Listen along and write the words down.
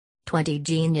20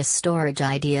 genius storage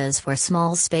ideas for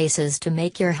small spaces to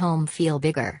make your home feel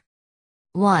bigger.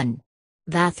 1.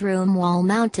 Bathroom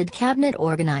wall-mounted cabinet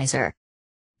organizer.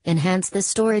 Enhance the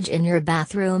storage in your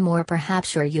bathroom or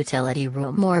perhaps your utility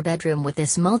room or bedroom with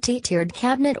this multi-tiered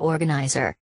cabinet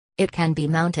organizer. It can be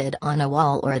mounted on a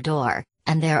wall or a door,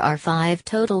 and there are 5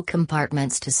 total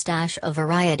compartments to stash a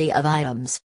variety of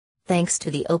items. Thanks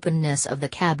to the openness of the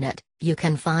cabinet, you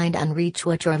can find and reach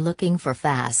what you're looking for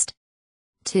fast.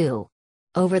 2.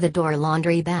 Over-the-door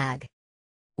laundry bag.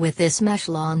 With this mesh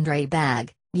laundry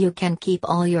bag, you can keep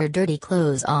all your dirty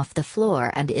clothes off the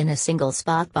floor and in a single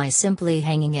spot by simply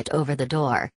hanging it over the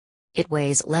door. It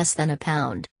weighs less than a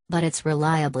pound, but it's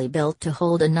reliably built to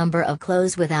hold a number of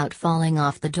clothes without falling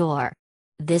off the door.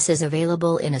 This is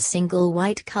available in a single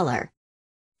white color.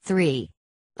 3.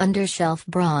 Undershelf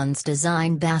bronze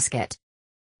design basket.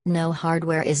 No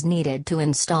hardware is needed to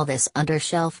install this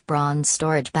undershelf bronze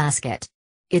storage basket.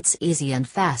 It's easy and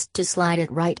fast to slide it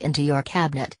right into your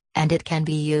cabinet, and it can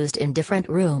be used in different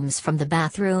rooms from the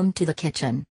bathroom to the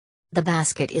kitchen. The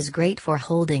basket is great for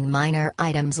holding minor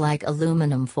items like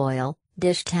aluminum foil,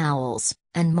 dish towels,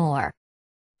 and more.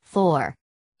 4.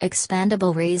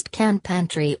 Expandable raised can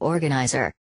pantry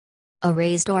organizer. A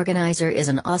raised organizer is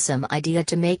an awesome idea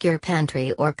to make your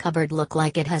pantry or cupboard look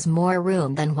like it has more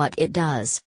room than what it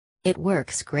does. It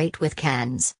works great with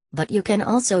cans, but you can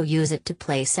also use it to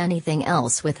place anything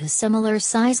else with a similar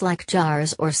size like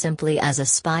jars or simply as a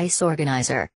spice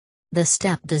organizer. The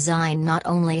step design not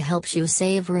only helps you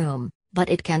save room, but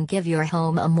it can give your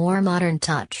home a more modern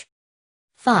touch.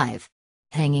 5.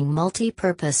 Hanging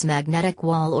multi-purpose magnetic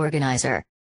wall organizer.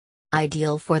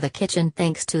 Ideal for the kitchen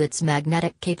thanks to its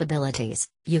magnetic capabilities,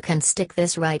 you can stick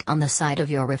this right on the side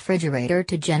of your refrigerator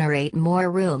to generate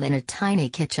more room in a tiny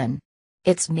kitchen.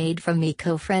 It's made from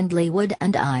eco-friendly wood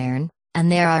and iron,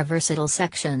 and there are versatile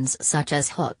sections such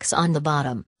as hooks on the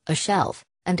bottom, a shelf,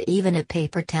 and even a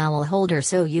paper towel holder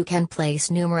so you can place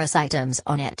numerous items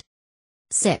on it.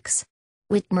 6.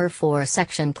 Whitmer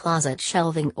 4-section closet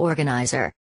shelving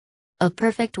organizer. A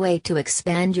perfect way to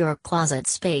expand your closet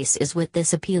space is with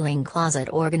this appealing closet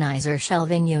organizer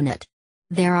shelving unit.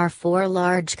 There are 4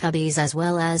 large cubbies as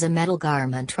well as a metal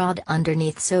garment rod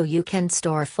underneath so you can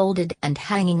store folded and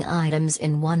hanging items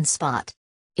in one spot.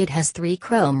 It has 3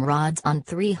 chrome rods on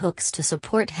 3 hooks to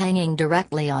support hanging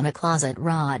directly on a closet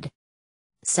rod.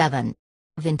 7.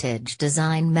 Vintage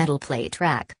design metal plate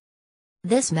rack.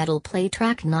 This metal plate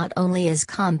rack not only is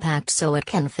compact so it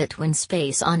can fit when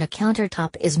space on a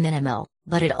countertop is minimal,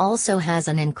 but it also has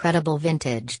an incredible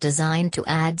vintage design to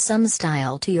add some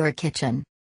style to your kitchen.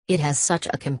 It has such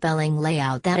a compelling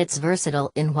layout that it's versatile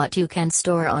in what you can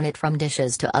store on it from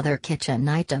dishes to other kitchen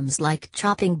items like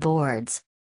chopping boards.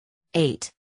 8.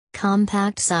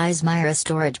 Compact size Myra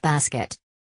storage basket.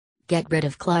 Get rid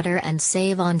of clutter and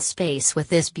save on space with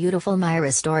this beautiful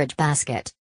Myra storage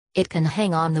basket. It can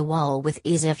hang on the wall with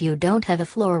ease if you don't have a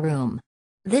floor room.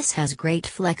 This has great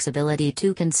flexibility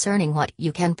too concerning what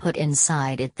you can put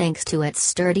inside it thanks to its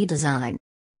sturdy design.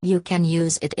 You can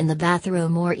use it in the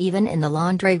bathroom or even in the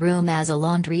laundry room as a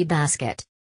laundry basket.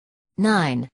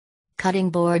 9.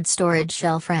 Cutting board storage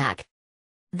shelf rack.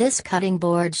 This cutting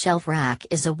board shelf rack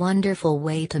is a wonderful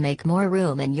way to make more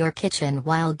room in your kitchen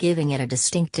while giving it a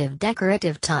distinctive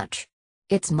decorative touch.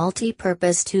 It's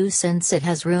multi-purpose too since it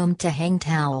has room to hang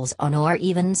towels on or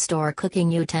even store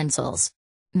cooking utensils.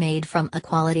 Made from a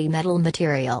quality metal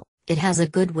material, it has a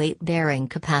good weight-bearing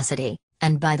capacity,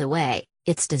 and by the way,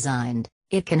 it's designed.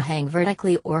 It can hang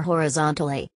vertically or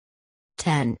horizontally.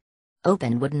 10.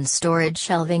 Open wooden storage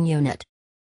shelving unit.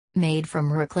 Made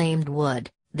from reclaimed wood,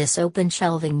 this open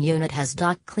shelving unit has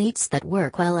dock cleats that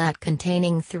work well at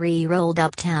containing 3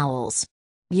 rolled-up towels.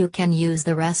 You can use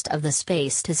the rest of the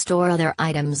space to store other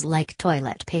items like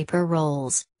toilet paper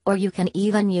rolls, or you can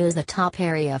even use the top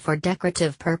area for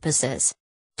decorative purposes.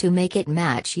 To make it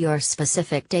match your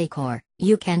specific decor,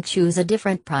 you can choose a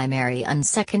different primary and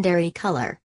secondary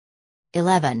color.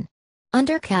 11.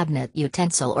 Under cabinet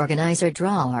utensil organizer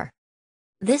drawer.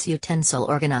 This utensil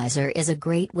organizer is a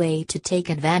great way to take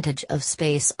advantage of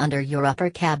space under your upper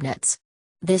cabinets.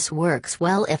 This works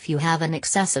well if you have an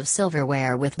excess of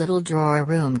silverware with little drawer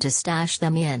room to stash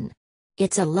them in.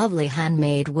 It's a lovely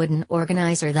handmade wooden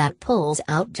organizer that pulls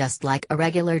out just like a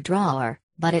regular drawer,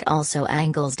 but it also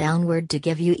angles downward to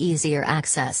give you easier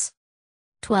access.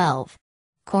 12.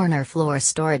 Corner floor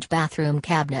storage bathroom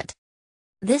cabinet.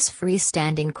 This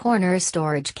freestanding corner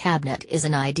storage cabinet is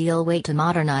an ideal way to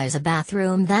modernize a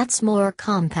bathroom that's more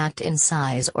compact in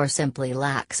size or simply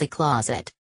lacks a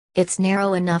closet. It's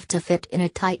narrow enough to fit in a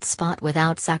tight spot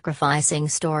without sacrificing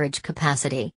storage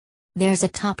capacity. There's a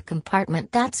top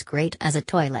compartment that's great as a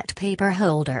toilet paper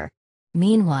holder.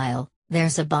 Meanwhile,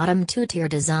 there's a bottom two-tier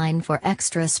design for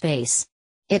extra space.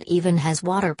 It even has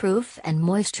waterproof and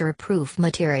moisture-proof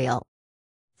material.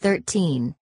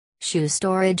 13. Shoe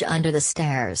storage under the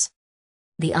stairs.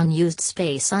 The unused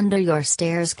space under your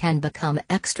stairs can become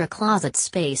extra closet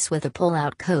space with a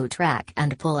pull-out coat rack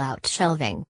and pull-out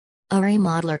shelving. A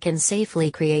remodeler can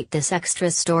safely create this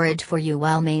extra storage for you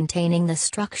while maintaining the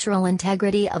structural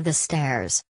integrity of the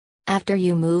stairs. After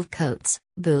you move coats,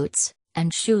 boots,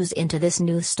 and shoes into this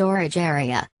new storage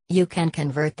area, you can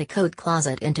convert the coat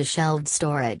closet into shelved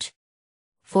storage.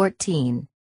 14.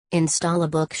 Install a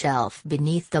bookshelf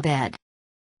beneath the bed.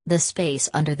 The space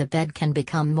under the bed can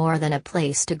become more than a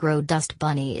place to grow dust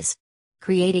bunnies.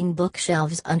 Creating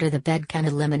bookshelves under the bed can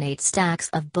eliminate stacks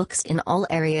of books in all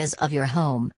areas of your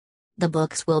home. The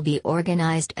books will be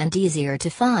organized and easier to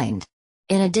find.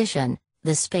 In addition,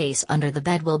 the space under the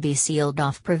bed will be sealed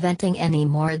off, preventing any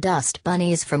more dust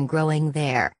bunnies from growing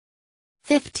there.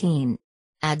 15.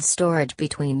 Add storage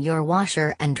between your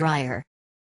washer and dryer.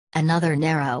 Another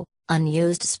narrow,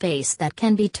 unused space that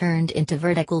can be turned into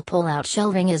vertical pull-out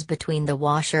shelving is between the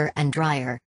washer and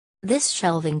dryer. This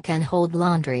shelving can hold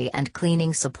laundry and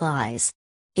cleaning supplies.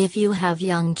 If you have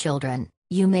young children,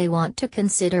 you may want to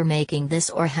consider making this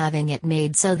or having it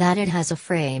made so that it has a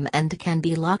frame and can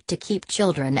be locked to keep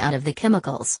children out of the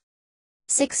chemicals.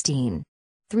 16.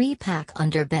 3-pack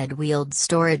underbed wheeled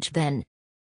storage bin.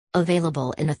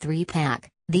 Available in a 3-pack,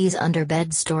 these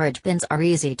underbed storage bins are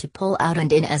easy to pull out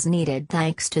and in as needed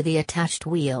thanks to the attached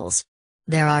wheels.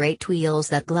 There are 8 wheels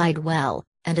that glide well,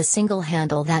 and a single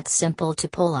handle that's simple to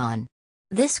pull on.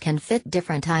 This can fit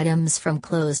different items from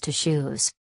clothes to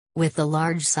shoes. With the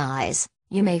large size,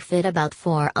 you may fit about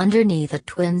 4 underneath a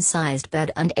twin-sized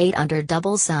bed and 8 under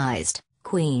double-sized,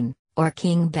 queen, or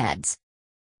king beds.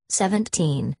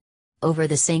 17. Over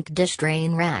the sink dish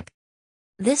drain rack.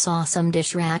 This awesome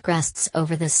dish rack rests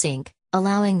over the sink,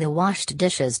 allowing the washed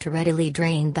dishes to readily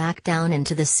drain back down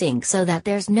into the sink so that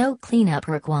there's no cleanup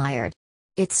required.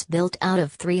 It's built out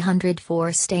of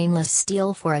 304 stainless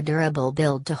steel for a durable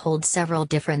build to hold several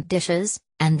different dishes,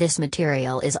 and this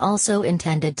material is also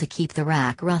intended to keep the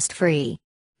rack rust-free.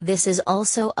 This is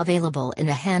also available in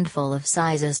a handful of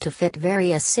sizes to fit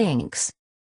various sinks.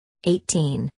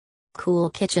 18. Cool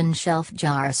kitchen shelf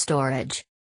jar storage.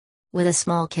 With a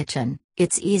small kitchen,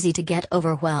 it's easy to get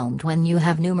overwhelmed when you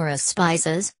have numerous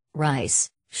spices, rice,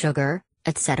 sugar,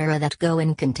 etc. that go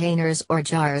in containers or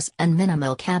jars and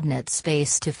minimal cabinet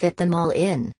space to fit them all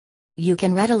in. You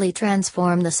can readily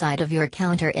transform the side of your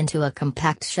counter into a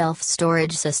compact shelf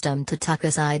storage system to tuck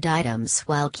aside items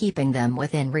while keeping them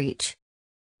within reach.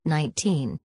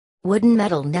 19. Wooden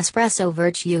metal Nespresso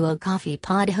Virtuo coffee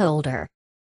pod holder.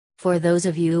 For those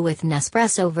of you with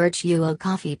Nespresso Virtuo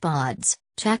coffee pods,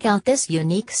 check out this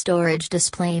unique storage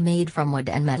display made from wood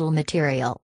and metal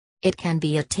material. It can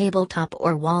be a tabletop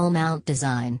or wall mount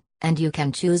design, and you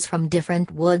can choose from different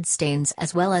wood stains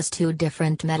as well as 2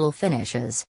 different metal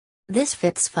finishes. This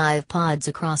fits 5 pods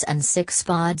across and 6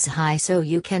 pods high, so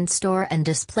you can store and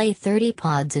display 30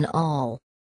 pods in all.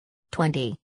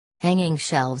 20. Hanging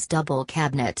shelves double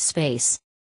cabinet space.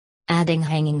 Adding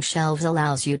hanging shelves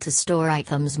allows you to store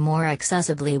items more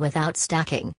accessibly without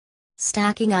stacking.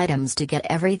 Stacking items to get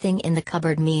everything in the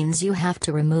cupboard means you have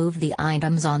to remove the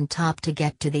items on top to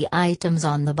get to the items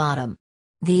on the bottom.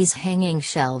 These hanging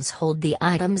shelves hold the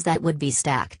items that would be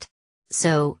stacked.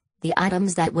 So, the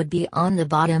items that would be on the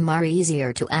bottom are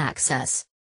easier to access.